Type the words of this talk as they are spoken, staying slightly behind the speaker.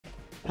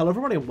Hello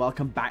everybody and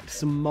welcome back to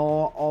some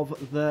more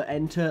of the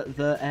Enter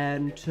the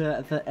Gungeon.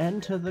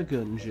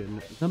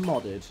 The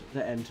modded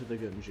the Enter the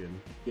Gungeon.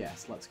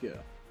 Yes, let's go.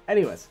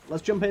 Anyways,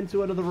 let's jump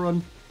into another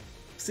run.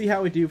 See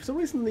how we do. For some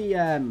reason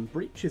the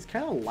breach is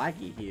kind of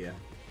laggy here.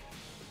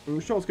 I'm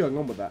not sure what's going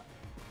on with that.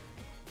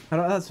 I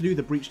don't know if that's to do with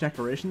the breach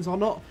decorations or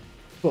not,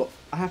 but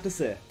I have to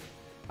say,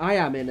 I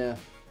am in a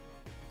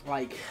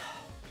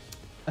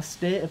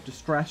state of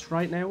distress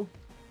right now,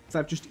 because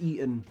I've just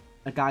eaten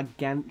a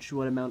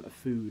gargantuan amount of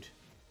food.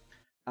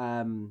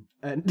 And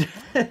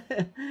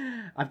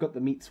I've got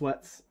the meat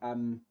sweats.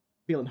 I'm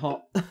feeling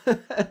hot.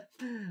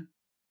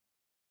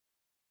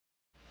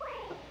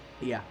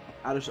 Yeah,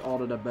 I just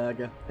ordered a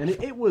burger, and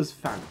it was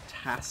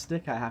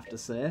fantastic, I have to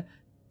say.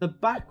 The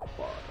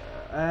backwater,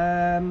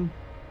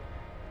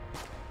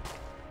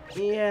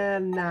 yeah,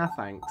 nah,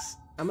 thanks.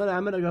 I'm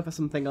gonna go for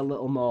something a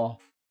little more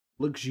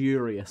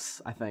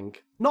luxurious, I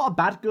think. Not a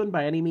bad gun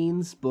by any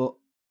means, but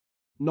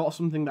not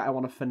something that I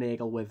want to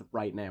finagle with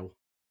right now.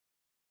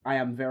 I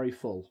am very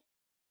full,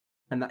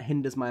 and that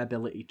hinders my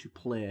ability to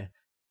play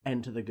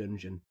Enter the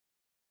Gungeon.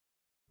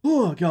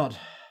 Oh god.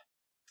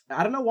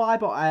 I don't know why,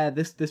 but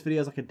this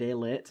video is like a day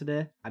late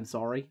today. I'm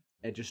sorry.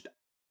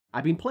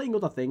 I've been playing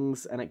other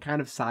things, and it kind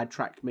of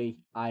sidetracked me.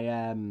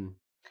 I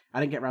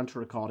didn't get around to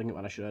recording it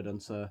when I should have done,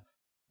 so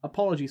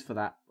apologies for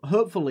that.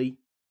 Hopefully,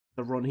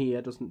 the run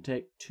here doesn't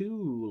take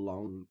too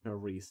long to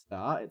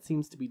restart. It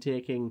seems to be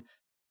taking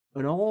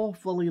an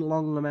awfully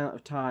long amount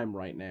of time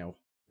right now.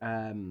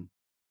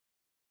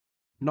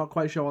 Not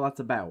quite sure what that's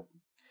about.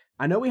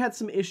 I know we had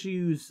some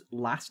issues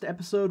last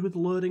episode with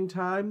loading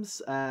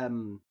times.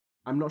 I'm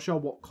not sure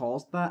what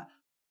caused that.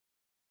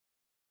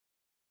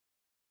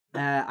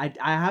 I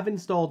have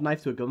installed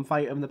Knife to a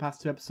Gunfight in the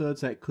past 2 episodes,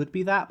 so it could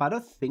be that, but I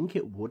don't think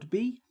it would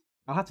be.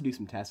 I'll have to do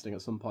some testing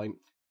at some point.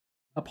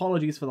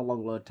 Apologies for the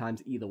long load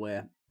times either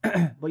way.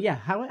 But yeah,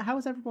 how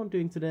is everyone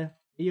doing today? Are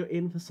you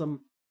in for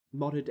some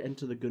modded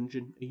Enter the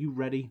Gungeon? Are you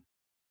ready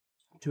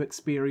to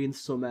experience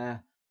some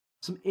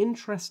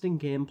interesting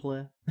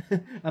gameplay?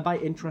 And by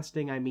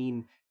interesting, I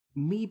mean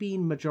me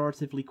being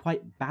majoritively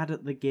quite bad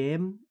at the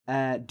game,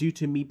 due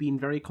to me being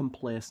very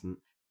complacent.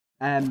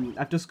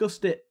 I've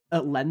discussed it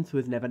at length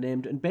with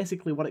Nevernamed, and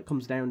basically what it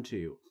comes down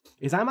to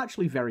is I'm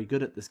actually very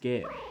good at this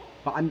game,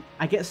 but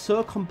I get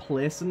so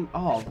complacent.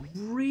 Oh,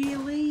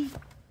 really?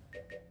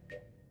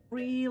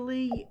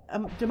 Really?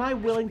 Am I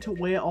willing to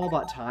wait all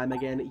that time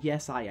again?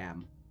 Yes, I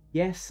am.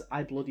 Yes,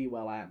 I bloody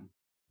well am.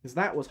 Because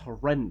that was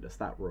horrendous,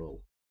 that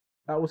roll.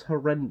 That was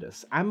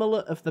horrendous.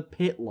 Amulet of the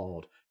Pit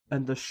Lord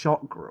and the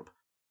Shot Grub.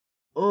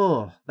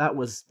 Oh, that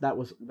was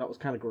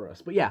kind of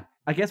gross. But yeah,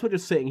 I guess we're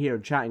just sitting here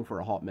and chatting for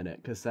a hot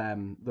minute, because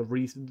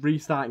the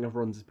restarting of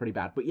runs is pretty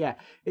bad. But yeah,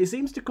 it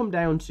seems to come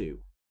down to,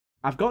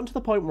 I've gotten to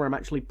the point where I'm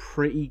actually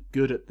pretty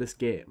good at this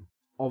game,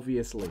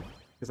 obviously,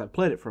 because I've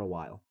played it for a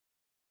while.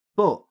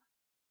 But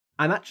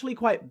I'm actually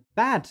quite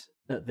bad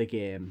at the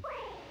game,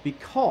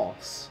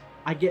 because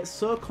I get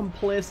so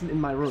complacent in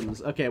my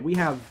runs. Okay, we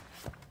have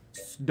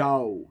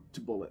stout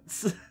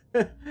bullets.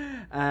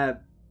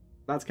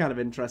 That's kind of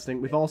interesting.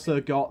 We've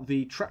also got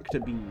the tractor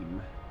beam.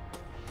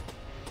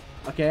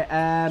 Okay,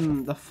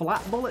 the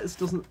flat bullets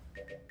doesn't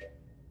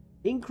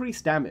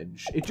increase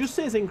damage. It just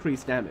says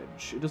increase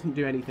damage. It doesn't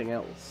do anything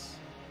else.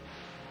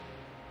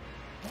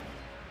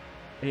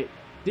 It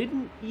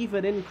didn't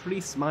even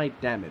increase my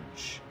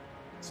damage.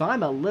 So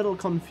I'm a little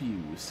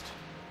confused.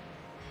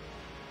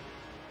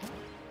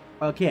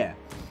 Okay,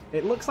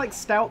 it looks like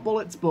stout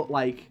bullets, but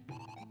like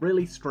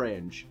really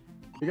strange.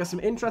 We got some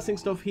interesting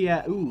stuff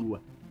here. Ooh,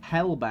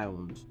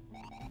 Hellbound,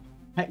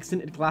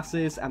 Hex-tinted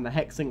glasses, and the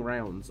hexing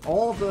rounds.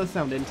 All of those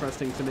sound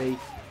interesting to me.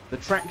 The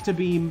tractor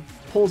beam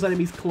pulls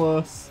enemies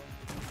close,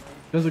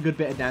 does a good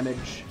bit of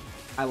damage.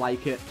 I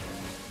like it.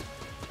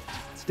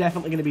 It's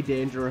definitely going to be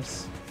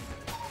dangerous,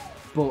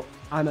 but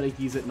I'm going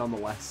to use it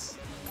nonetheless.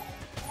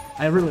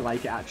 I really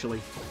like it,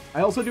 actually.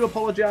 I also do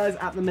apologise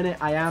at the minute.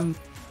 I am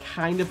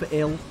kind of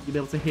ill. You'll be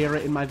able to hear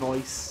it in my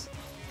voice.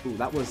 Ooh,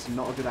 that was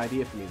not a good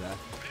idea for me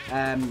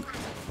there.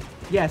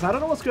 Yes, I don't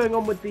know what's going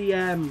on with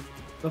the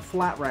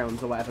flat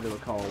rounds or whatever they were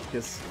called,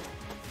 because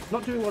it's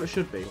not doing what it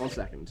should be. 1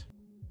 second.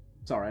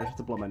 Sorry, I have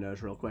to blow my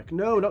nose real quick.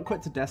 No, not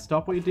quit to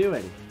desktop. What are you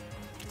doing?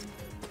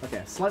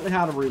 Okay, slightly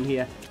harder room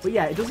here. But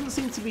yeah, it doesn't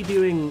seem to be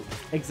doing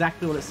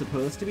exactly what it's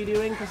supposed to be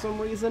doing for some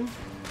reason.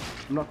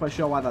 I'm not quite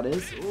sure why that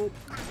is. Ooh.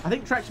 I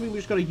think tractor beam we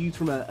just got to use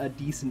from a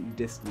decent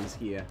distance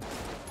here.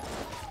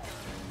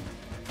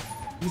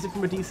 Use it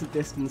from a decent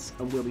distance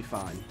and we'll be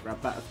fine. Grab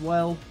that as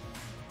well.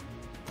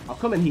 I'll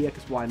come in here,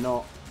 because why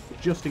not?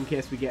 Just in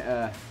case we get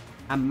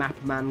a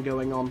map man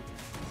going on.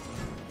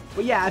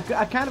 But yeah,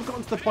 I've kind of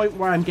gotten to the point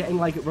where I'm getting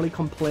like really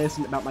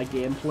complacent about my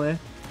gameplay.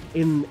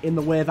 In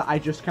the way that I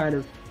just kind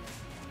of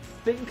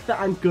think that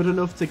I'm good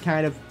enough to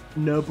kind of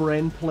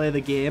no-brain play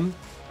the game.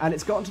 And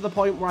it's gotten to the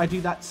point where I do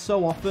that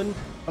so often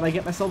that I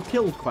get myself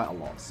killed quite a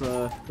lot.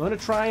 So I'm going to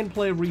try and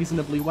play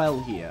reasonably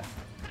well here.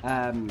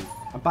 And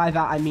by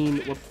that I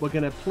mean we're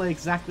going to play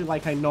exactly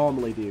like I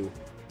normally do.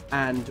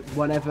 And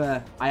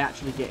whenever I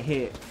actually get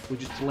hit, we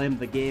just blame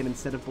the game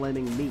instead of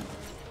blaming me.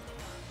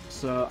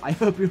 so I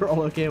hope you're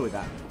all okay with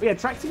that. But yeah,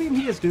 Tractor Beam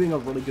here is doing a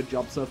really good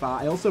job so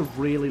far. I also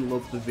really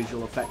love the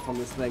visual effect on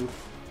this thing.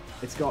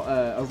 It's got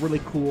a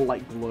really cool,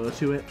 like, glow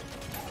to it.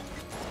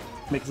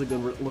 Makes the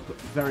gun look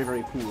very,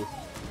 very cool.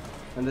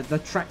 And the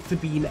Tractor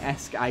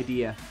Beam-esque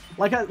idea.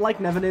 Like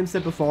Nevername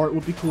said before, it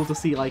would be cool to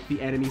see, like,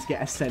 the enemies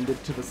get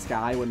ascended to the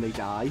sky when they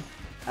die.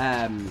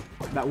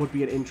 That would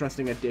be an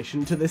interesting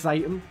addition to this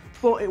item.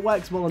 But it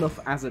works well enough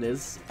as it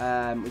is.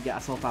 We get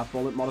ourselves our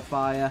bullet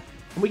modifier.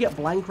 And we get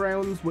blank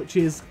rounds, which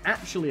is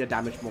actually a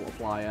damage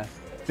multiplier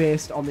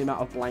based on the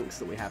amount of blanks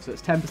that we have. So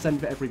it's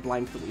 10% for every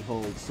blank that we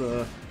hold.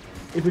 So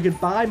if we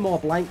could buy more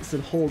blanks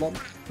and hold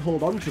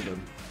on to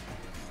them,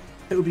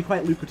 it would be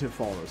quite lucrative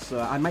for us.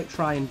 So I might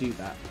try and do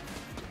that.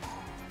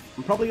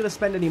 I'm probably going to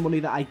spend any money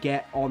that I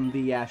get on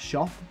the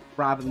shop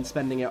rather than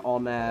spending it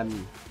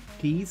on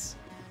keys.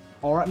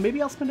 Or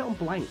maybe I'll spend it on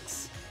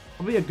blanks.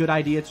 Probably a good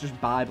idea to just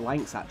buy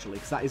blanks, actually,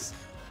 because that is...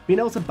 Being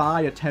able to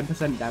buy a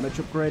 10% damage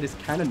upgrade is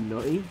kind of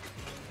nutty.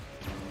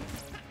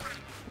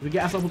 If we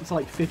get ourselves up to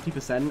like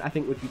 50%, I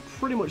think we'd be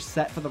pretty much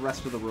set for the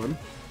rest of the run.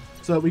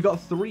 So we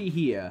got 3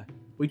 here.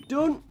 We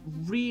don't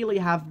really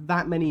have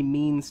that many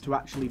means to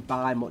actually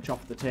buy much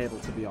off the table,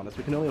 to be honest.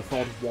 We can only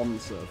afford 1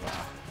 so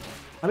far.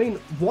 I mean,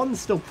 1's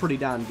still pretty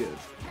damn good.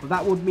 But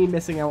that would mean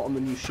missing out on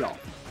the new shop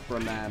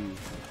from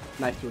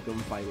Knife to a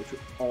Gunfight, which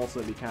would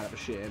also be kind of a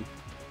shame.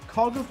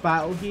 Cog of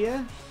Battle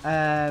here.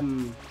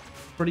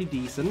 Pretty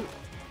decent.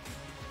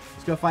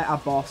 Let's go fight our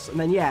boss. And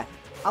then, yeah,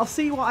 I'll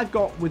see what I've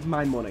got with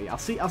my money. I'll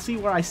see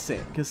where I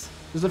sit, because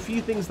there's a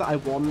few things that I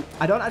want.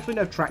 I don't actually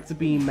know if Tractor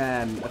Beam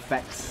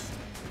affects...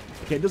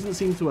 Okay, it doesn't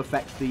seem to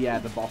affect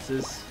the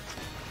bosses.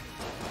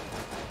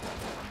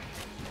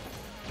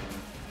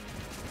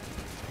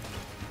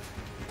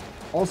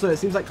 Also, it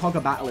seems like Cog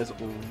of Battle is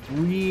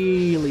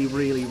really,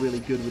 really, really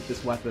good with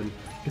this weapon,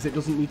 because it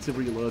doesn't need to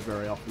reload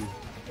very often.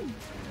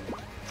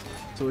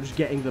 So we're just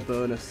getting the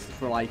bonus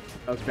for, like,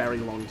 a very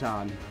long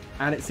time.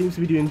 And it seems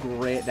to be doing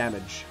great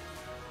damage.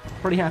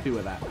 Pretty happy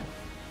with that.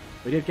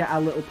 We did get our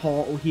little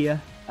portal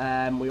here.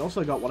 We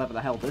also got whatever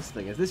the hell this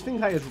thing is. This thing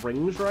has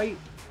rings, right?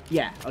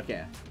 Yeah,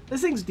 okay.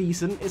 This thing's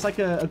decent. It's like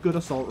a good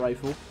assault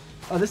rifle.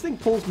 Oh, this thing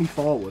pulls me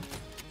forward.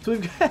 So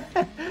we've got...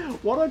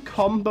 what a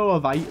combo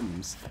of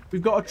items.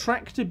 We've got a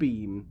Tractor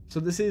Beam.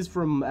 So this is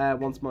from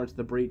Once More Into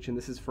the Breach, and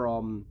this is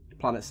from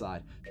Planet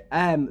Side.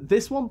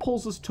 This one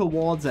pulls us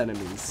towards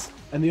enemies,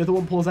 and the other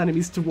one pulls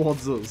enemies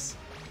towards us.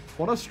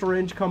 What a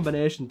strange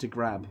combination to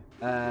grab.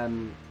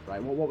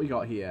 Right, what we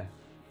got here?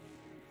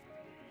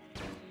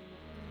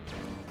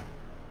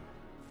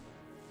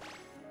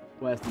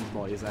 Where's these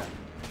boys at?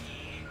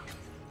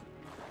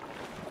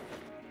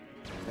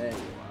 There you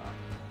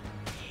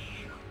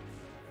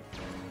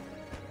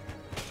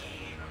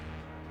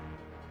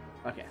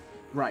are. Okay,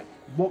 right.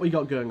 What we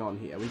got going on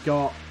here? We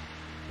got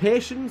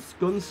Patience,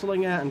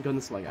 Gunslinger, and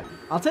Gunslinger.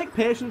 I'll take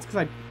Patience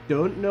because I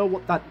don't know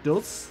what that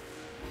does.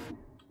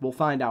 We'll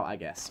find out, I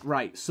guess.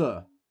 Right,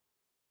 so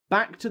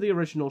back to the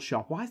original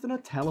shop. Why is there no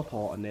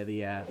teleporter near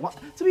the what?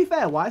 To be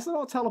fair, why is there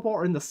not a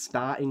teleporter in the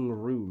starting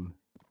room?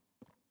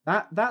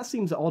 That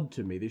seems odd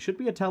to me. There should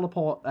be a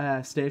teleport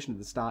station in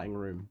the starting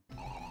room.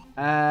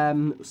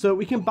 So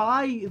we can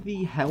buy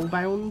the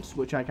Hellbound,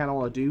 which I kind of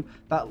want to do.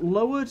 That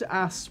lowered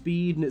our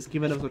speed and it's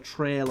given us a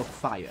trail of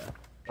fire.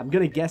 I'm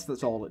going to guess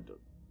that's all it does.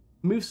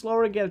 Move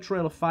slower and get a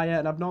trail of fire.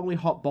 An abnormally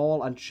hot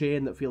ball and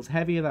chain that feels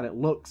heavier than it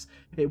looks.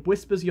 It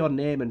whispers your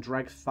name and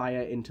drags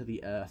fire into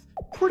the earth.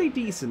 Pretty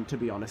decent, to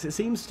be honest. It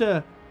seems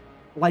to,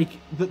 like,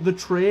 the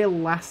trail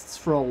lasts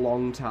for a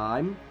long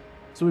time.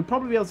 So we'd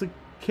probably be able to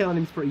kill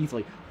enemies pretty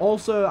easily.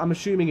 Also, I'm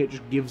assuming it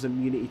just gives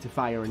immunity to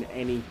fire in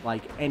any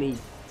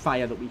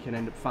fire that we can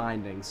end up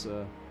finding.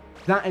 So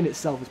that in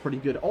itself is pretty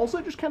good. Also,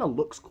 it just kind of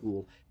looks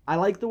cool. I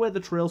like the way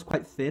the trail's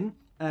quite thin.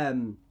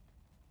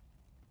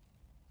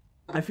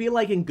 I feel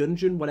like in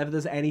Gungeon, whenever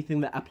there's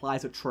anything that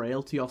applies a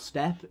trail to your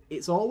step,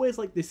 it's always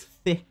like this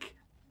thick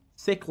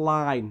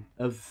line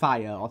of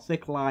fire, or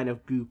thick line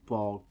of goop,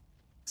 or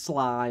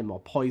slime, or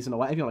poison, or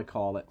whatever you want to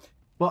call it.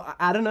 But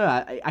I don't know,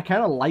 I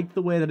kind of like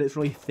the way that it's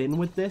really thin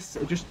with this.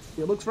 It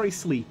looks very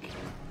sleek.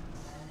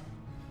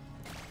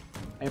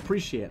 I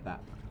appreciate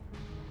that.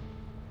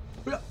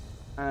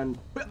 And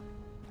right,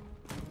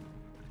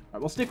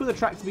 we'll stick with the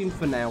Tractor Beam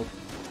for now.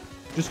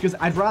 Just because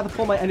I'd rather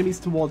pull my enemies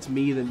towards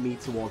me than me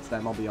towards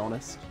them, I'll be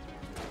honest.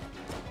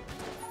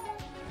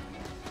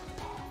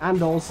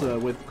 And also,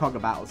 with Cog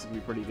of Battle, it's going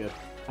to be pretty good.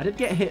 I did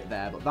get hit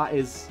there, but that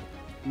is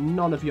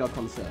none of your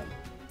concern.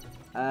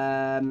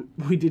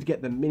 We did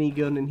get the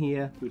minigun in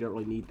here. We don't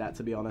really need that,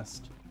 to be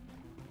honest.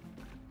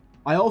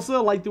 I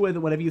also like the way that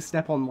whenever you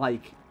step on,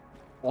 like,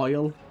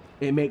 oil,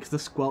 it makes the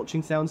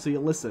squelching sound, so you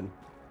listen.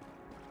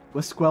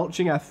 We're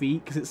squelching our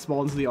feet because it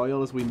spawns the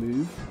oil as we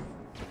move.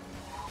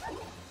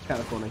 Kind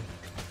of funny.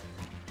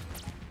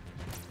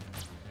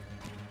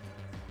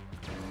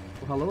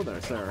 Well, hello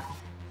there, sir.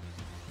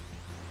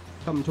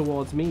 Come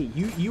towards me.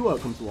 You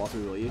won't come towards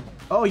me, will you?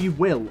 Oh, you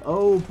will.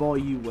 Oh, boy,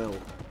 you will.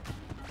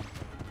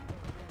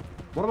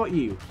 What about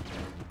you?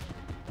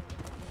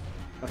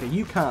 Okay,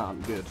 you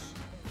can't. Good.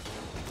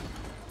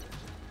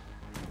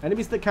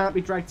 Enemies that can't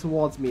be dragged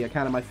towards me are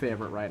kind of my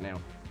favorite right now.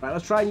 Right,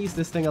 let's try and use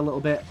this thing a little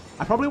bit.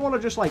 I probably want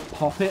to just, like,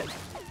 pop it.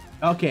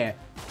 Okay.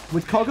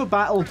 With Cog of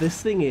Battle,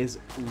 this thing is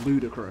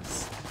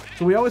ludicrous.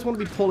 So we always want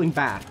to be pulling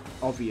back,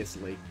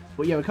 obviously.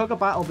 But yeah, with Cog of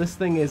Battle, this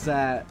thing is,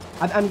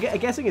 I'm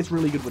guessing it's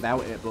really good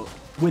without it, but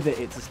with it,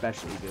 it's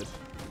especially good.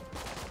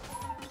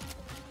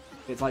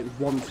 It's like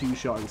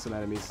 1-2-shotting some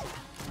enemies.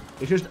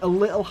 It's just a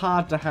little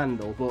hard to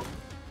handle, but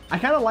I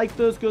kind of like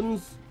those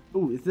guns.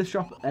 Ooh, is this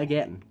shop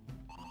again?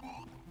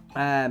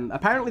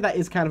 Apparently that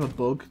is kind of a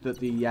bug that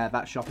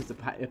that shop is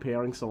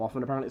appearing so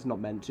often. Apparently it's not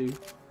meant to.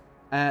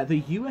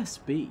 The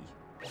USB.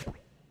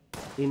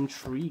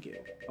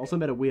 Intriguing. Also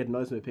made a weird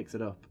noise when it picks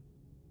it up.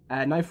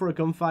 Knife for a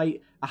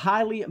gunfight. A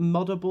highly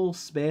moddable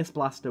space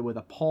blaster with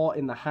a port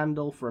in the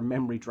handle for a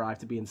memory drive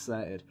to be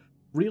inserted.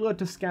 Reload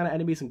to scan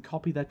enemies and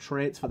copy their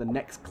traits for the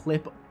next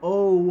clip.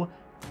 Oh,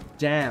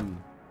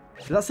 damn.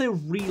 Does that say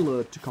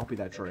reload to copy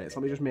their traits?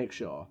 Let me just make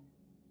sure.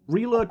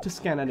 Reload to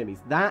scan enemies.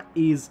 That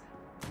is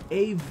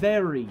a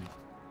very,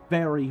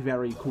 very,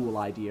 very cool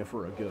idea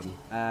for a gun.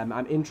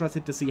 I'm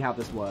interested to see how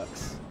this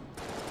works.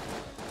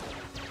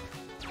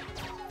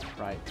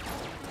 Right.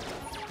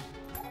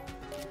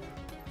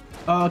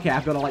 Oh, okay,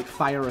 I've got to, like,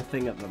 fire a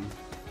thing at them.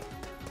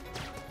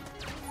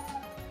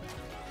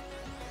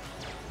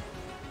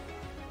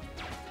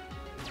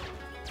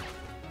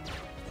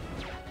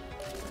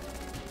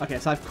 Okay,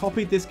 so I've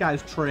copied this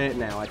guy's trait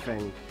now, I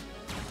think.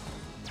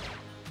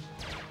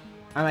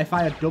 And I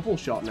fire double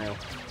shot now.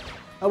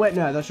 Oh, wait,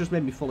 no, that's just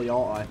made me fully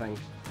auto, I think.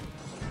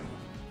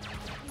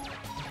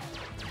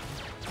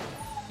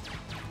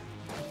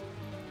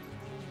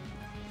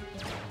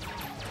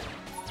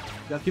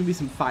 That's giving me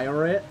some fire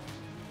rate.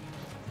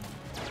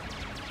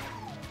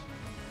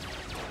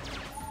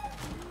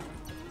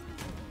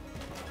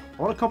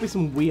 I want to copy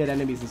some weird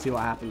enemies and see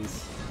what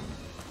happens.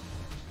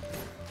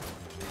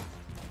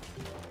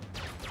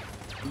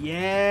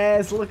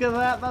 Yes, look at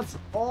that. That's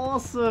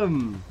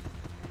awesome.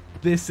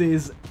 This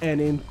is an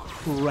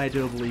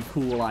incredibly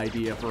cool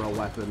idea for a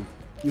weapon.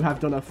 You have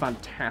done a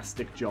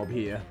fantastic job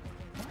here.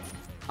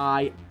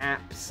 I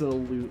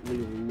absolutely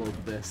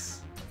love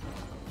this.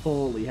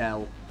 Holy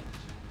hell.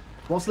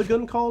 What's the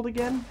gun called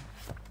again?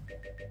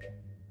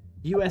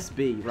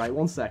 USB. Right,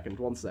 one second.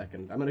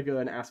 I'm going to go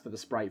and ask for the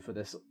sprite for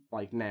this,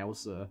 like, now,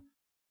 so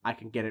I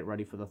can get it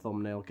ready for the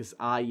thumbnail, because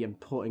I am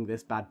putting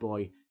this bad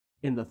boy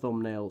in the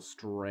thumbnail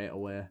straight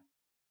away.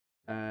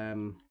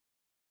 Can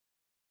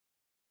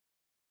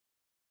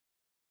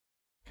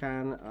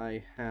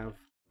I have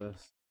the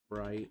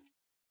sprite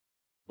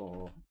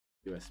for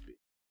USB?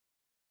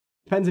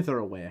 Depends if they're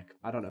awake.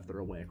 I don't know if they're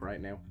awake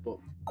right now. But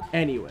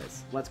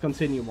anyways, let's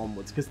continue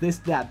onwards, because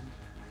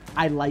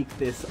I like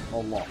this a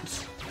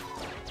lot.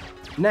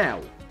 Now,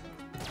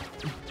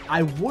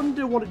 I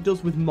wonder what it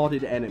does with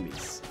modded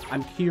enemies.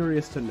 I'm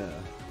curious to know.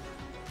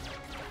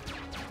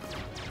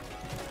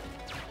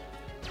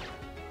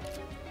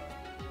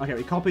 Okay,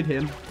 we copied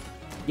him.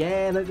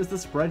 Yeah, that is the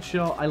spread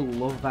shot. I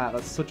love that.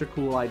 That's such a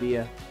cool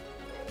idea.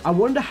 I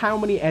wonder how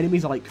many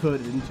enemies are, like,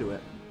 coded into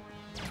it.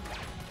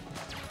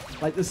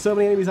 Like, there's so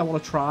many enemies I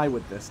want to try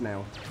with this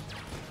now.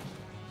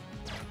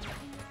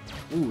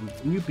 Ooh,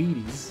 new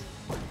beaties.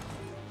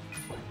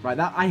 Right,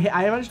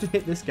 I managed to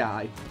hit this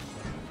guy.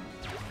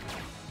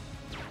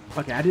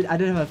 Okay, I did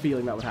have a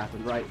feeling that would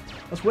happen. Right,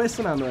 let's waste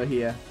some ammo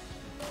here.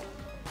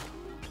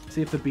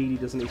 See if the beady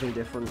does anything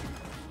different.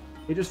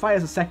 It just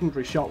fires a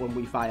secondary shot when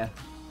we fire.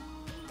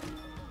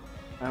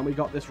 And we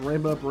got this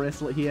rainbow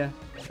bracelet here.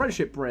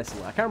 Friendship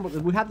bracelet. I can't remember.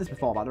 We've had this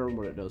before, but I don't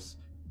remember what it does.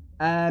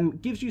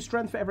 Gives you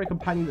strength for every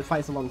companion that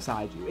fights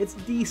alongside you. It's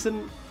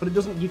decent, but it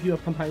doesn't give you a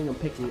companion on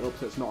picking it up,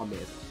 so it's not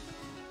amazing.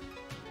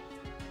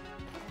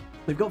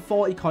 We've got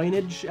 40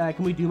 coinage.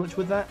 Can we do much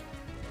with that?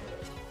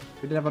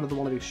 We did have another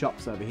one of these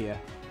shops over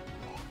here.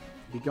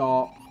 We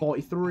got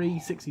 43,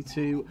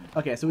 62.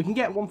 Okay, so we can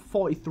get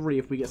 143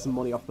 if we get some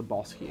money off the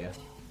boss here.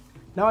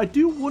 Now, I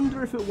do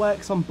wonder if it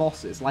works on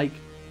bosses. Like,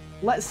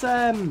 let's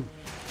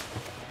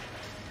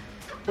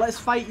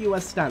fight you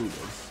as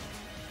standards.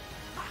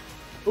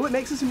 Oh, it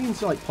makes us immune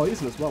to, like,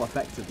 poison as well,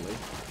 effectively.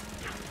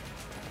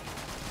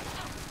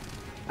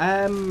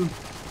 I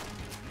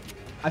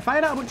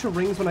fired out a bunch of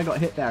rings when I got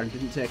hit there and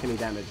didn't take any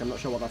damage. I'm not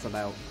sure what that's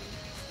about.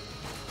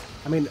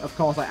 I mean, of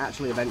course, I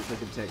actually eventually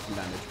could take some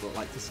damage, but,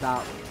 like, to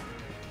start with,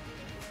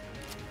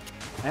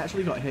 I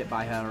actually got hit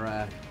by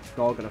her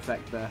Gorgon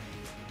effect there.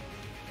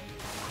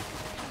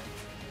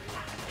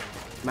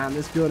 Man,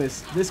 this gun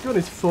is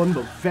fun,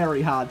 but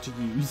very hard to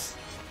use.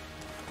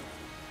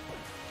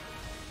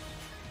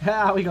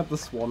 Ah, we got the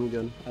swan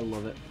gun. I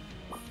love it.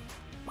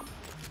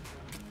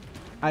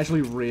 I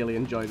actually really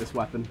enjoy this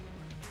weapon.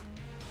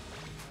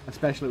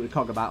 Especially with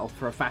Cog of Battle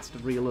for a faster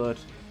reload,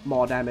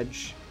 more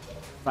damage.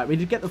 Right, we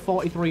did get the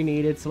 43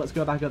 needed, so let's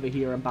go back over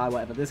here and buy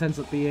whatever this ends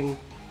up being.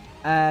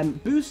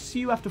 Boosts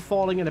you after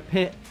falling in a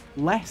pit,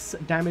 less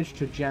damage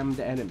to jammed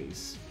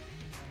enemies.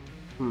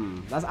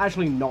 That's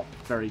actually not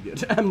very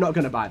good. I'm not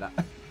going to buy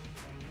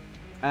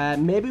that.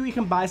 Maybe we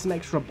can buy some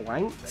extra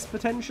blanks,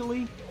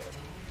 potentially.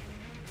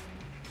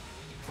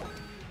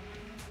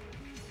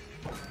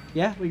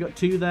 Yeah, we got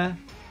 2 there.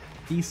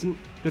 Decent.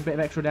 Good bit of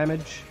extra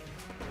damage.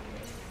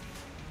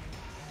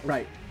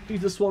 Right.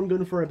 Use the Swan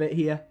Gun for a bit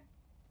here.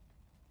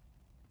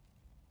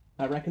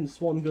 I reckon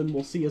Swan Gun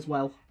will see as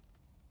well.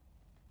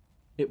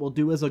 It will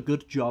do us a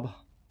good job.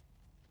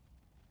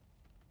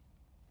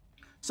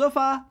 So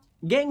far,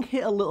 getting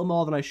hit a little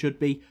more than I should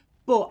be,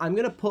 but I'm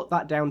going to put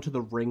that down to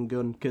the ring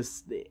gun,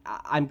 because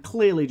I'm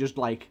clearly just,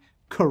 like,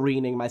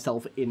 careening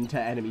myself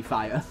into enemy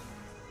fire.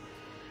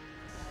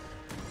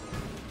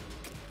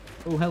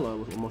 Oh, hello,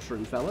 little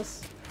mushroom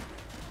fellas.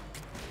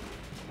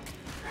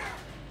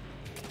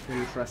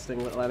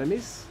 Interesting little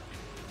enemies.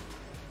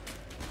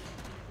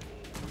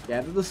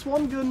 Yeah, the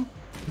Swan Gun,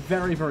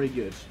 very, very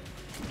good.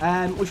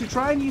 We should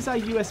try and use our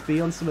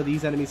USB on some of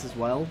these enemies as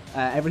well.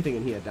 Everything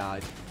in here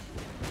died.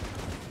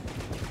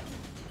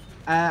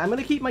 I'm going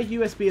to keep my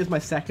USB as my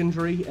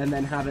secondary and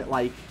then have it,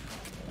 like,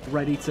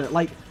 ready to...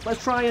 Like,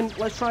 let's try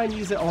and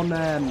use it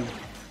on...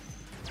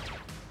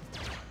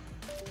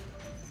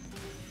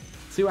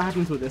 See what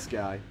happens with this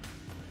guy.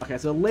 Okay,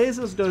 so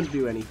lasers don't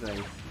do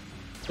anything.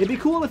 It'd be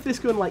cool if this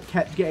gun, like,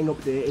 kept getting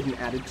updated and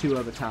added to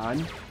over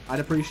time. I'd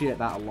appreciate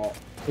that a lot.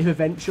 If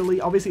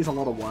eventually... Obviously, it's a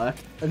lot of work.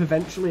 If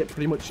eventually it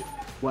pretty much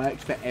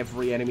worked for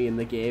every enemy in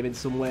the game in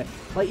some way.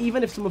 Like,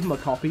 even if some of them are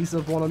copies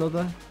of one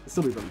another, it'd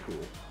still be really cool.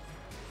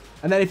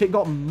 And then if it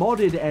got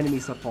modded enemy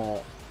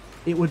support,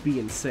 it would be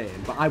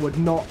insane. But I would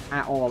not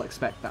at all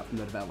expect that from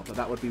the developer.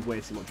 That would be way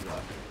too much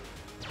work.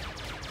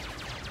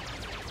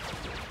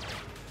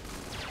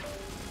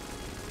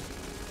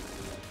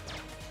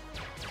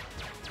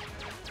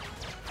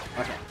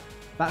 Okay,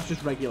 that's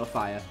just regular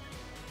fire.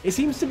 It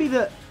seems to be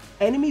that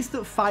enemies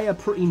that fire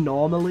pretty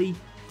normally,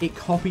 it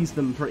copies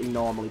them pretty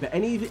normally. But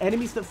any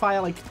enemies that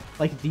fire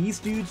like these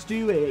dudes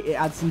do, it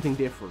adds something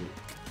different.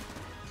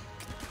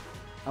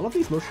 I love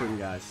these mushroom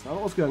guys. I don't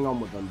know what's going on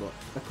with them, but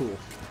they're cool.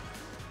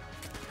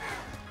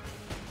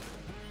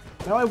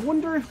 Now I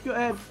wonder if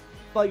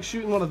like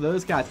shooting one of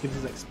those guys gives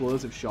us an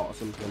explosive shot or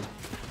something.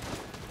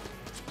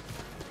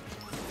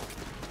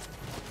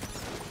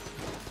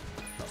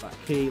 Got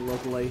that key,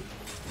 lovely.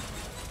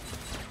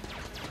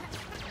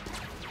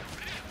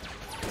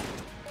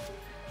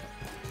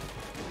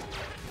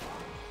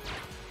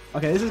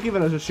 Okay, this is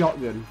giving us a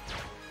shotgun.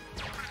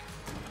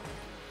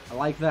 I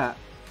like that.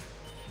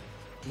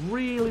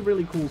 Really,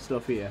 really cool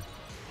stuff here.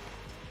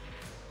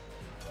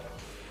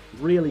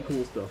 Really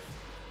cool stuff.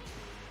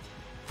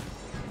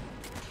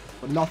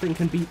 But nothing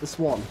can beat the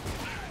Swan.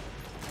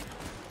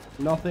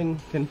 Nothing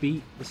can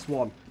beat the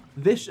Swan.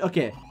 This,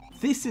 okay,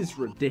 this is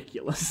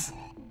ridiculous.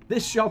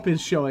 This shop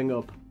is showing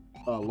up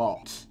a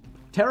lot.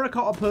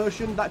 Terracotta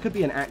Potion, that could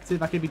be an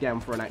active. I could be down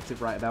for an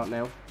active right about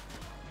now.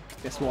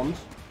 Get swanned.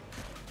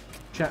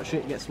 Chat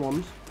shit, get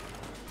swanned.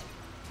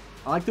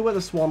 I like the way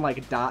the Swan,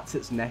 like, darts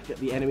its neck at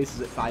the enemies as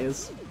it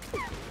fires.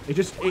 It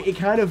just, it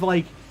kind of,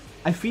 like,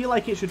 I feel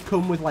like it should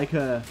come with, like,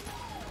 a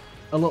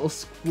little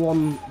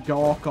Swan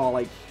gawk or,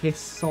 like, hiss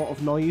sort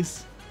of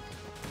noise.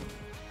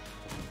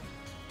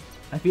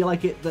 I feel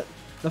like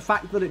the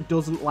fact that it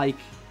doesn't, like,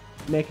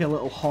 make a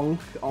little honk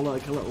or,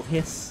 like, a little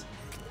hiss.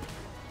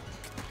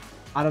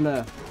 I don't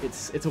know.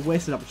 It's a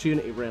wasted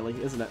opportunity, really,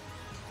 isn't it?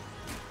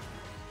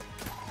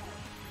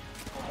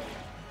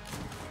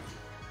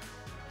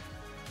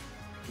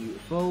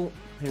 Beautiful.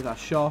 Here's our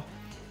shot.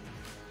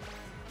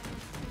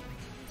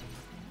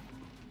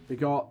 We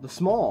got the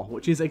S'more,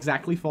 which is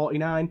exactly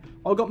 49.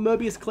 Oh, we got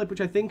Mobius Clip,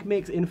 which I think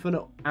makes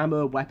infinite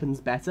ammo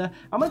weapons better.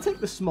 I'm going to take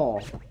the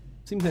S'more.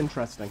 Seems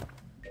interesting.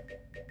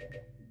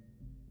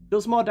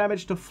 Does more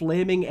damage to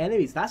flaming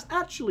enemies. That's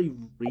actually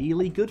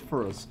really good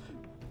for us.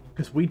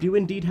 Because we do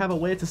indeed have a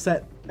way to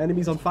set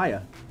enemies on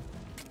fire.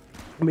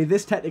 I mean,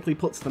 this technically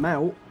puts them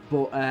out,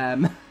 but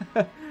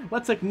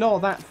let's ignore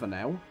that for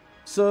now.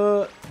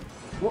 So,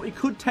 what we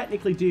could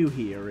technically do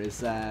here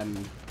is add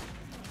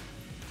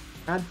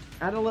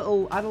a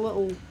little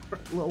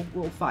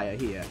fire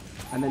here,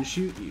 and then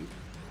shoot you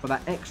for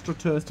that extra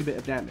toasty bit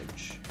of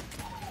damage.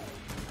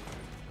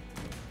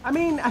 I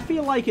mean, I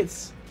feel like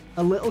it's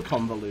a little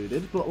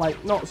convoluted, but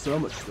like not so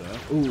much so.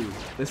 Ooh,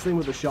 this thing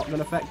with the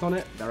shotgun effect on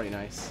it, very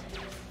nice.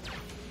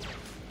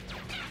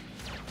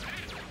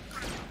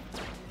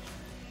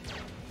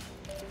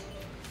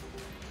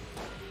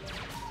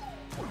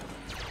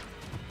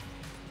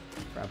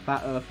 Grab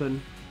that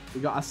open.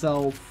 We got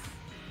ourselves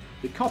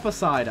the copper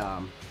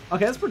sidearm.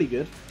 Okay, that's pretty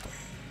good.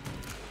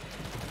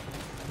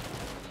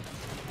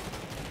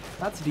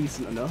 That's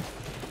decent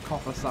enough.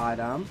 Copper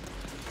sidearm.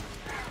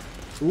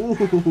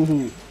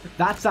 Ooh,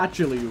 that's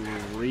actually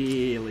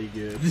really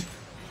good.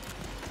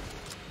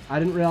 I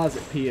didn't realize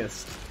it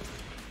pierced.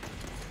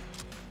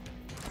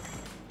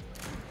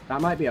 That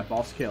might be a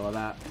boss killer,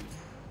 that.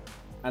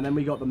 And then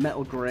we got the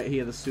metal grate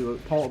here, the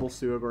portable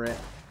sewer grate.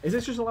 Is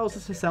this just allows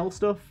us to sell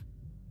stuff?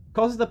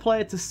 Causes the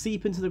player to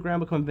seep into the ground,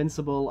 become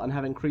invincible, and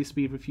have increased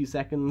speed for a few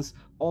seconds.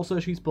 Also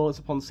shoots bullets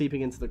upon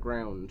seeping into the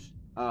ground.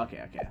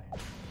 Okay, okay.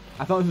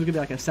 I thought this was going to be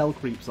like a sell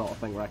creep sort of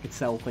thing, where I could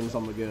sell things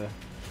on the go.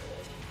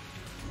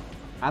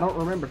 I don't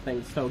remember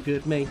things so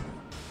good, me.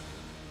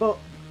 But,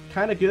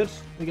 kind of good.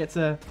 We get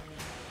to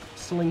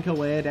slink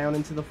away down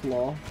into the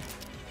floor.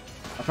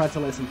 I tried to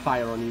lay some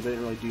fire on you, but it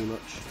didn't really do much.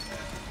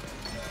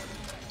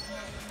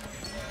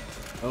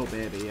 Oh,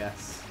 baby,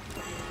 yes.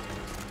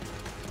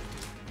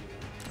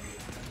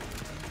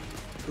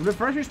 The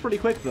refresher's pretty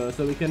quick, though,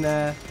 so we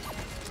can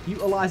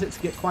utilize it to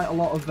get quite a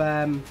lot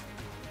of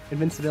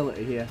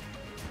invincibility here.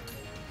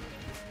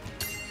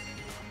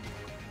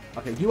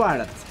 Okay, you are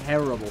in a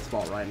terrible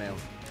spot right now,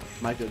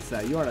 my good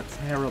sir. You are in a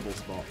terrible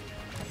spot.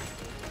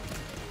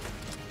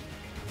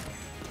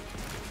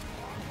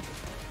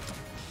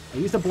 I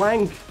used a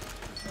blank.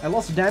 I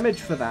lost damage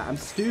for that. I'm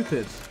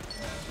stupid.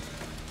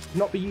 Should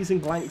not be using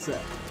blanks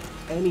at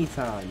any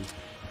time.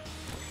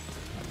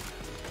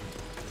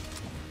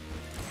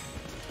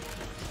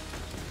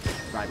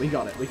 Right, we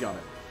got it. We got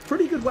it.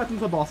 Pretty good weapon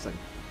for bossing.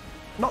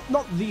 Not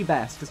the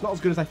best. It's not as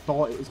good as I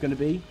thought it was going to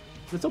be.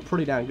 But it's still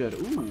pretty damn good.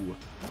 Ooh.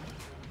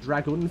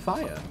 Dragon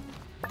fire.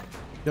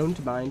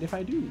 Don't mind if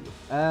I do.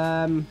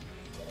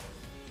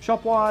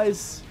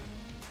 Shop-wise,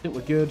 I think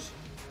we're good.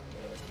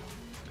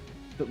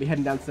 We'll be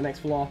heading down to the next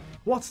floor.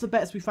 What's the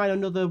best we find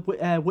another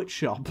witch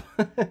shop?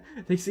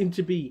 They seem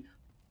to be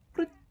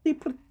pretty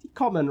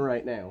common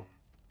right now.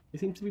 They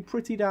seem to be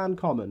pretty damn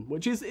common,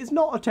 which is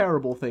not a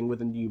terrible thing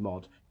with a new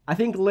mod. I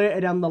think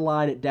later down the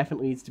line it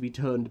definitely needs to be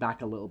turned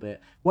back a little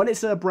bit. When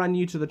it's a brand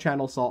new to the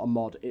channel sort of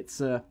mod, it's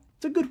a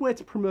good way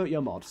to promote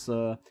your mod.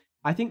 So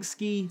I think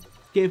Ski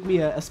gave me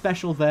a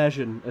special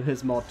version of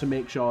his mod to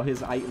make sure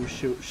his items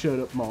showed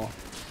up more.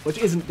 Which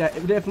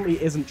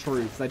definitely isn't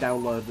true, because I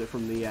downloaded it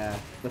from the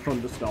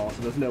Thunder Store,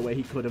 so there's no way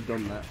he could have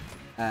done that.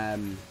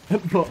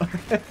 But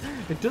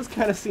it does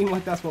kind of seem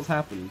like that's what's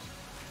happened.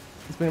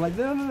 It's been like,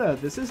 no,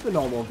 this is the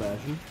normal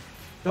version.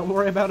 Don't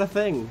worry about a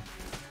thing.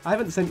 I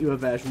haven't sent you a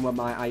version where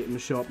my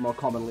items show up more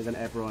commonly than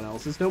everyone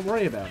else's. Don't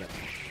worry about it.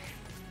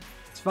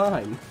 It's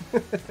fine.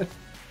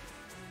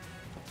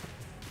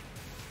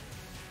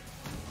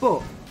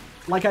 But,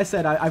 like I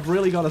said, I've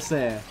really got to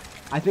say,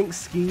 I think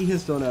Ski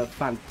has done a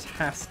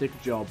fantastic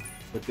job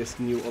with this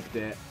new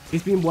update.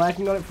 He's been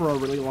working on it for a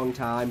really long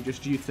time,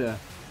 just due to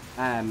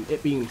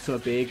it being so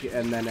big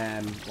and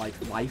then like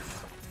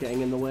life getting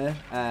in the way.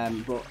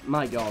 But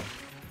my God,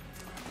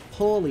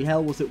 holy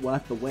hell, was it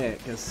worth the wait?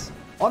 Because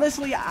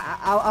honestly,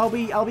 I'll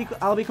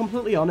be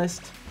completely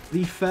honest.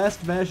 The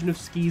first version of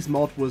Ski's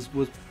mod was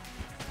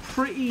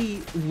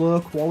pretty low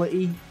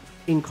quality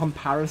in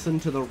comparison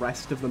to the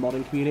rest of the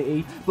modding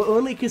community, but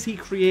only because he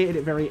created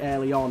it very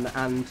early on,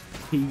 and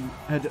he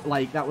had,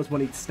 like, that was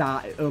when he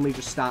only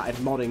just started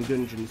modding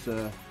Gungeon,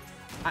 so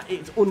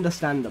it's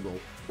understandable.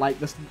 Like,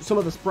 some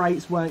of the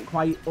sprites weren't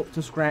quite up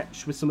to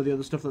scratch with some of the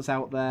other stuff that's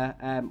out there.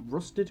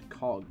 Rusted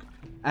cog.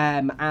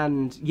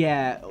 And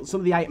yeah,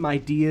 some of the item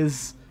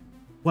ideas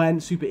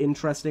weren't super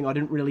interesting, or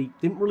didn't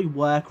really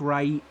work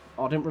right,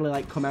 or didn't really,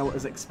 like, come out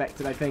as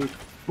expected, I think.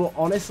 But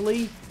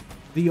honestly,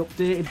 the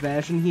updated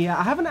version here,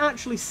 I haven't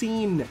actually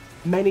seen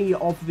many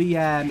of the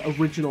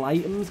original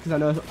items, because I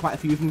know quite a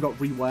few of them got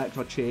reworked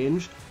or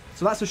changed.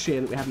 So that's a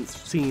shame that we haven't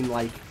seen,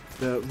 like,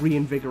 the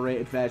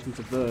reinvigorated versions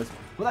of those.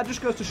 But that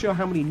just goes to show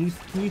how many new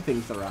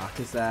things there are,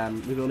 because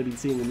we've only been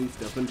seeing the new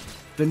stuff. And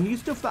the new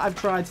stuff that I've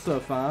tried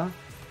so far,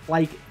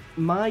 like,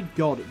 my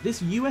God,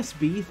 this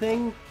USB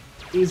thing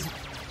is...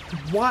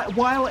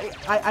 While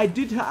I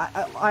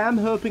am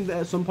hoping that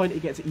at some point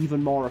it gets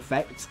even more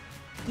effect,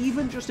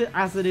 even just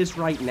as it is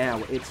right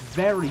now, it's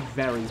very,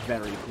 very,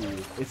 very cool.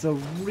 It's a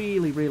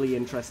really, really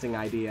interesting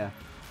idea,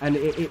 and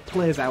it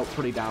plays out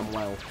pretty damn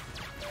well.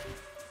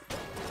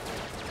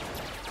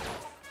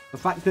 The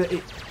fact that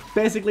it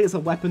basically is a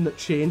weapon that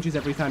changes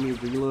every time you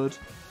reload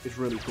is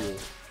really cool.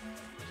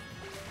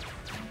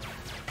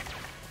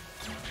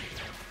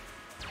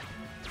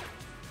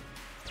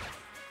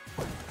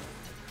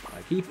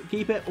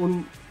 Keep it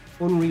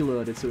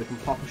unreloaded so we can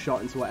pop a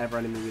shot into whatever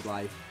enemy we'd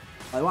like.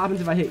 Like, what happens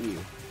if I hit you?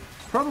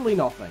 Probably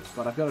nothing,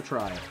 but I've got to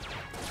try it.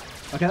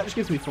 Okay, that just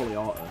gives me fully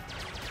auto.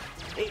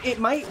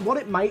 What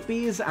it might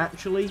be is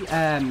actually,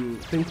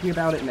 thinking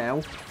about it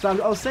now. So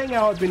I was saying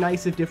how it'd be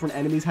nice if different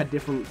enemies had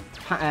different,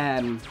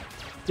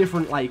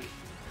 like,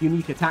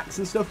 unique attacks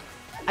and stuff.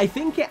 I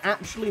think it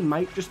actually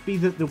might just be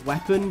that the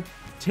weapon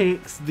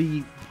takes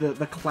the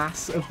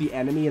class of the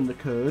enemy in the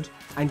code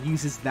and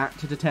uses that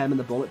to determine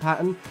the bullet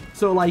pattern.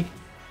 So, like,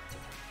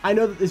 I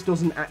know that this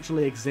doesn't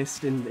actually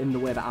exist in the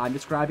way that I'm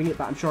describing it,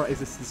 but I'm sure it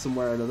exists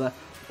somewhere or another.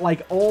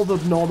 Like, all the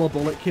normal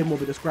bullet kim will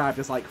be described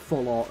as, like,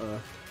 full auto.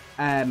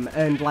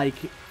 And, like,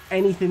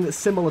 anything that's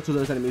similar to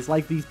those enemies,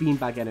 like these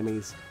beanbag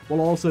enemies,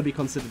 will also be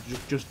considered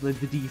just the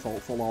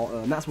default full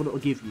auto, and that's what it'll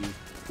give you.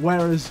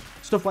 Whereas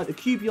stuff like the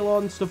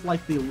Cubulon, stuff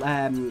like the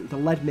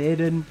Lead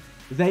Maiden,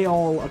 they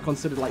all are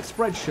considered like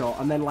spread shot,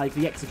 and then like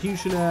the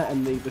Executioner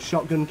and the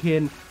Shotgun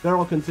Kin, they're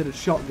all considered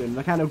shotgun.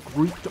 They're kind of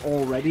grouped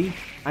already,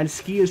 and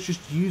skiers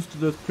just used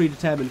those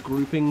predetermined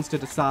groupings to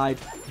decide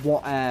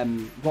what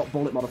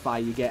bullet modifier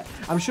you get.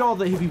 I'm sure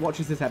that if he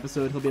watches this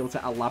episode, he'll be able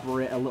to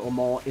elaborate a little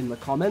more in the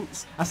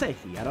comments. I say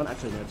he, I don't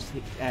actually know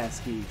if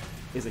Ski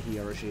is a he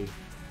or a she.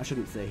 I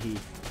shouldn't say he.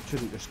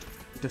 Shouldn't just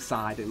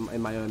decide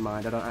in my own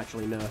mind. I don't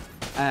actually know.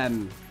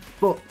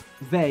 But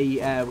they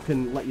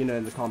can let you know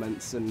in the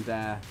comments, and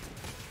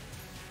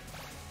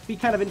be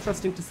kind of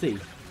interesting to see.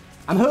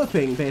 I'm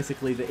hoping,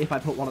 basically, that if I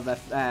put one of their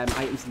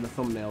items in the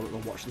thumbnail, that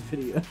they'll watch the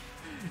video.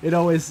 It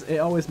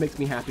always makes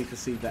me happy to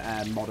see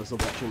that modders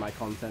are watching my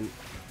content.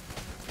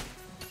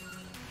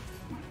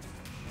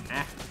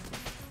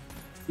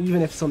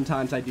 Even if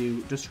sometimes I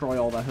do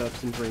destroy all their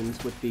hopes and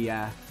dreams with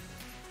the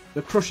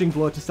crushing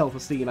blow to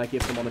self-esteem I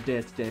give them on a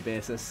day-to-day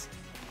basis.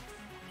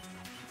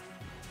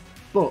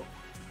 But,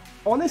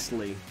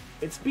 honestly,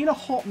 it's been a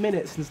hot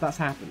minute since that's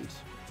happened.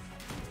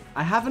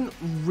 I haven't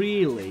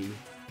really...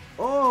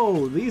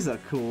 Oh, these are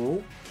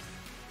cool.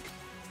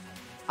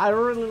 I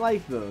really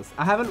like those.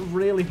 I haven't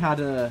really had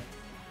a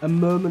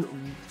moment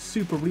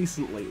super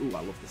recently... Ooh,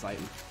 I love this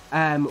item.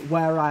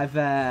 Where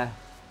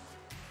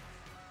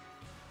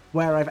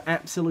I've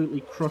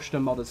absolutely crushed a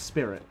modder's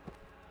spirit.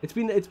 It's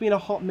been a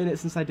hot minute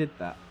since I did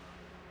that.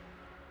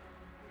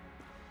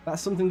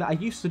 That's something that I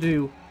used to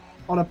do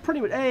on a pretty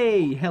much...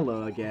 Hey,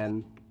 hello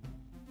again.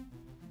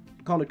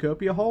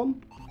 Cornucopia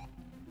horn.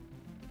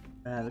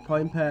 The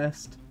coin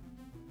pest.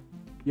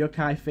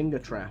 Yokai finger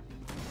trap.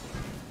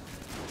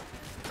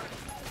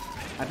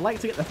 I'd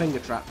like to get the finger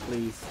trap,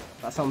 please.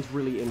 That sounds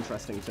really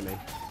interesting to me.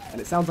 And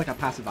it sounds like a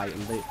passive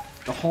item.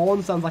 The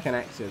horn sounds like an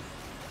active.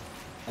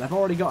 And I've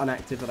already got an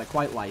active that I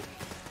quite like.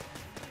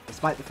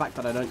 Despite the fact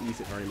that I don't use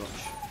it very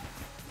much.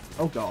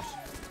 Oh god.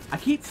 I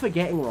keep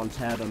forgetting we're on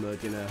turbo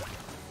mode, you know.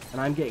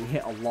 And I'm getting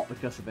hit a lot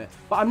because of it.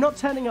 But I'm not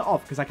turning it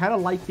off, because I kind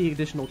of like the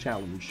additional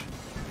challenge.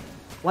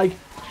 Like,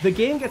 the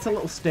game gets a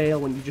little stale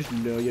when you just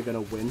know you're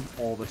going to win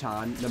all the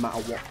time, no matter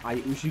what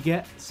items you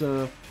get.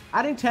 So,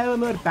 adding turbo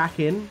mode back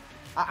in,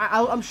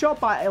 I'm sure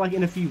by, like,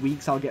 in a few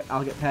weeks I'll get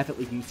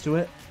perfectly used to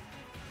it.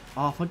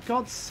 Oh, for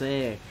God's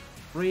sake.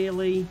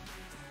 Really?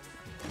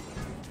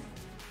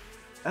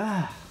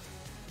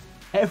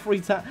 Every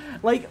time,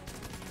 like,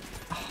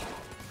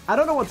 I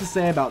don't know what to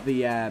say about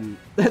the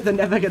they're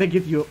never gonna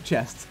give you up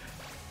chest.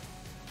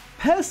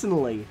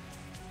 Personally,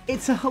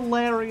 it's a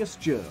hilarious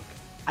joke.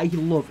 I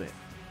love it.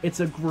 It's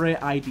a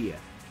great idea,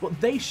 but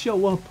they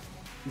show up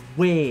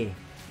way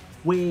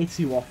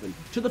too often,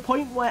 to the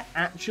point where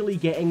actually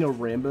getting a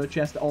rainbow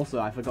chest, also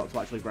I forgot to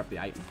actually grab the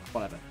item,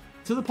 whatever.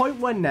 To the point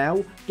where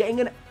now, getting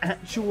an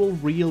actual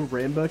real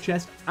rainbow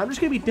chest, I'm just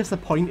going to be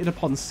disappointed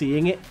upon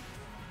seeing it.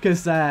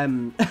 Because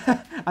I'm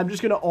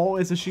just going to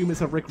always assume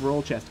it's a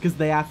Rickroll chest, because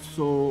they are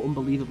so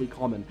unbelievably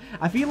common.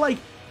 I feel like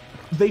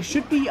they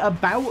should be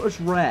about as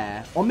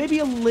rare, or maybe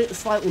a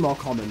slightly more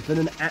common, than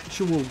an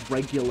actual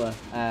regular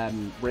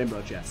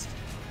rainbow chest.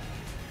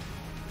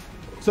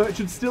 So it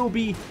should still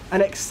be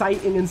an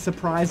exciting and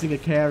surprising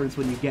occurrence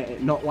when you get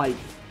it, not like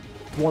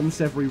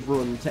once every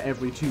run to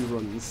every 2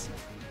 runs.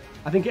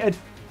 I think it'd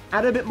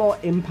add a bit more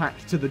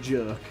impact to the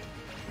joke.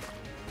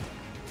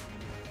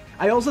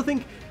 I also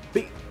think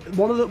it's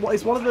one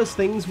of those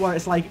things where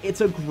it's like,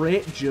 it's a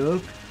great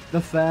joke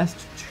the first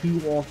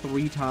 2 or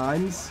 3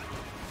 times,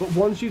 but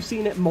once you've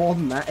seen it more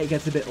than that, it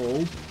gets a bit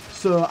old.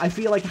 So I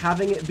feel like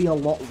having it be a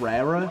lot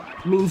rarer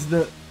means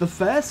that the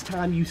first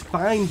time you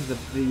find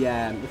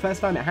the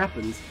first time it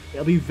happens,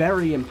 it'll be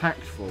very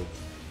impactful.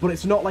 But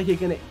it's not like you're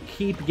gonna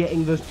keep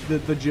getting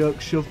the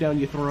joke shoved down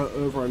your throat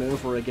over and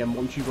over again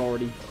once you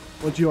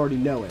already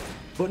know it.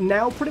 But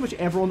now pretty much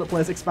everyone that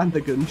plays Expand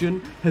the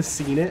Gungeon has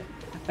seen it,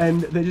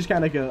 and they just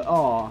kind of go,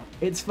 "Oh,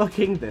 it's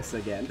fucking this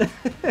again."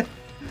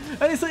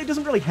 And it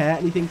doesn't really hurt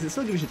anything because it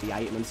still gives you the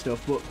item and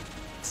stuff, but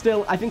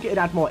still, I think it'd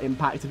add more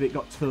impact if it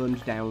got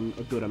toned down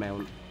a good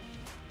amount.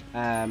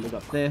 We've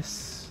got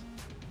this.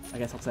 I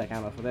guess I'll take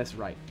ammo for this.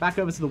 Right, back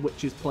over to the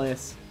witch's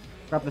place.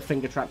 Grab the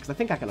finger trap because I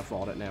think I can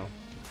afford it now.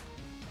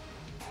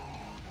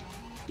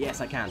 Yes,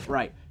 I can.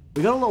 Right,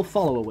 we got a little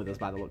follower with us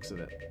by the looks of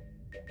it.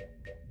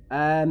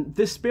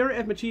 The spirit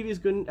of mischievous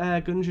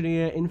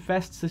Gungeoneer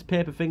infests this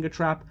paper finger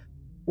trap.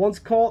 Once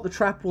caught, the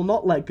trap will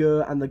not let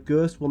go, and the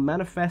ghost will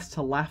manifest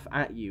to laugh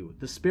at you.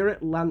 The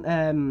spirit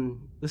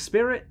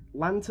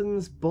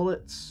lanterns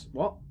bullets.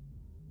 What?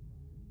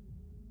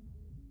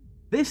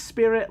 This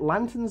spirit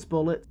lanterns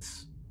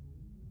bullets.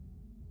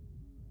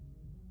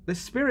 The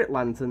spirit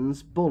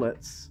lanterns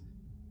bullets.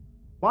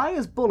 Why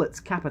is bullets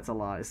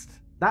capitalized?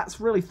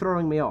 That's really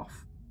throwing me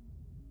off.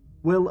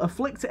 Will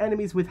afflict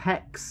enemies with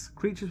hex.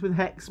 Creatures with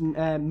hex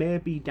may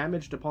be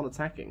damaged upon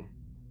attacking.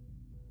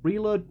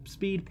 Reload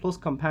speed plus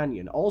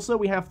companion. Also,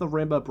 we have the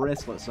rainbow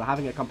bracelet, so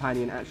having a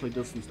companion actually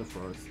does some stuff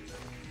for us.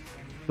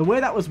 The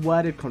way that was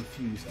worded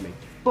confused me,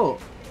 but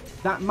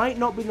that might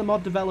not be the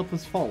mod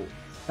developer's fault.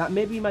 That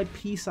may be my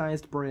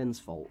pea-sized brain's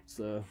fault,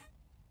 so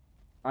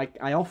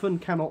I often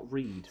cannot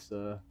read,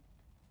 so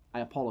I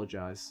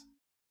apologize.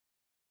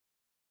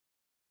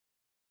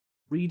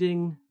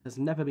 Reading has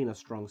never been a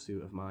strong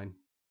suit of mine.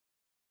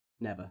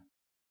 Never.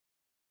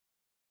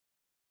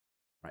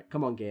 Right,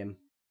 come on, game.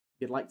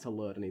 If you'd like to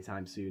load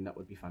anytime soon, that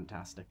would be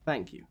fantastic.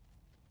 Thank you.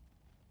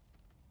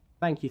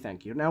 Thank you,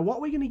 thank you. Now, what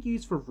are we going to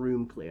use for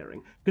room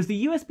clearing? Because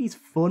the USB's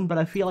fun, but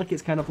I feel like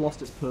it's kind of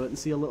lost its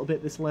potency a little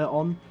bit this late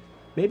on.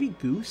 Maybe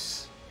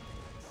Goose?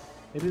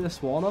 Maybe the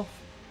Swarnoff?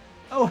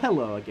 Oh,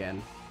 hello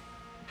again.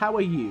 How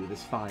are you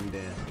this fine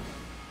day?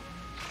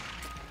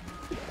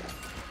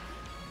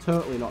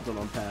 Totally not done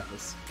on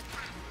purpose.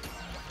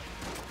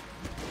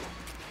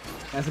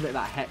 There's a bit of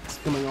that hex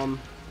coming on.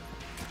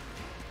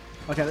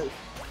 Okay,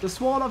 the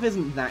Sworn-Off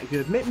isn't that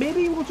good.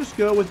 Maybe we'll just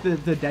go with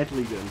the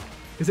Deadly Gun.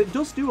 Because it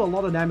does do a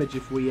lot of damage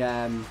if we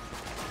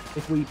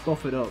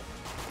buff it up.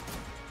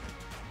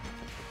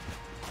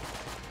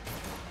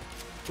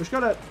 We've just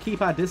gotta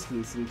keep our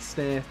distance and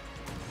stay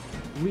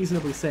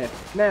reasonably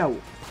safe. Now,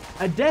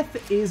 a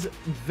death is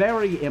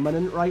very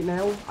imminent right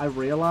now, I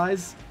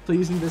realise. So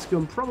using this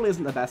gun probably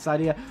isn't the best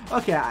idea.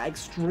 Okay,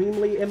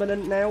 extremely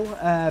imminent now.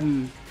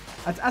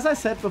 As I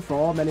said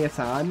before many a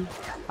time,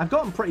 I've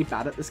gotten pretty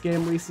bad at this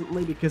game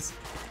recently because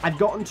I've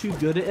gotten too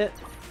good at it.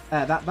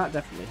 That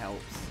definitely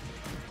helps.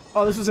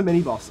 Oh, this was a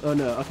mini-boss. Oh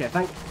no, okay,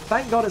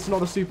 thank God it's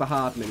not a super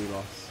hard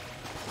mini-boss.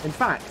 In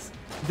fact,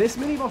 this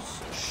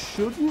mini-boss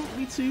shouldn't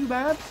be too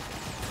bad.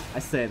 I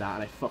say that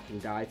and I fucking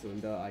die to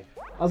him, don't I?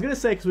 I was going to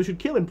say because we should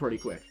kill him pretty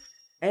quick.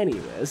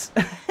 Anyways,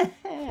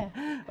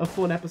 a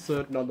fun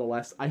episode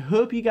nonetheless. I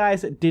hope you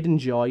guys did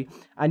enjoy.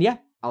 And yeah,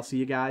 I'll see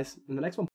you guys in the next one.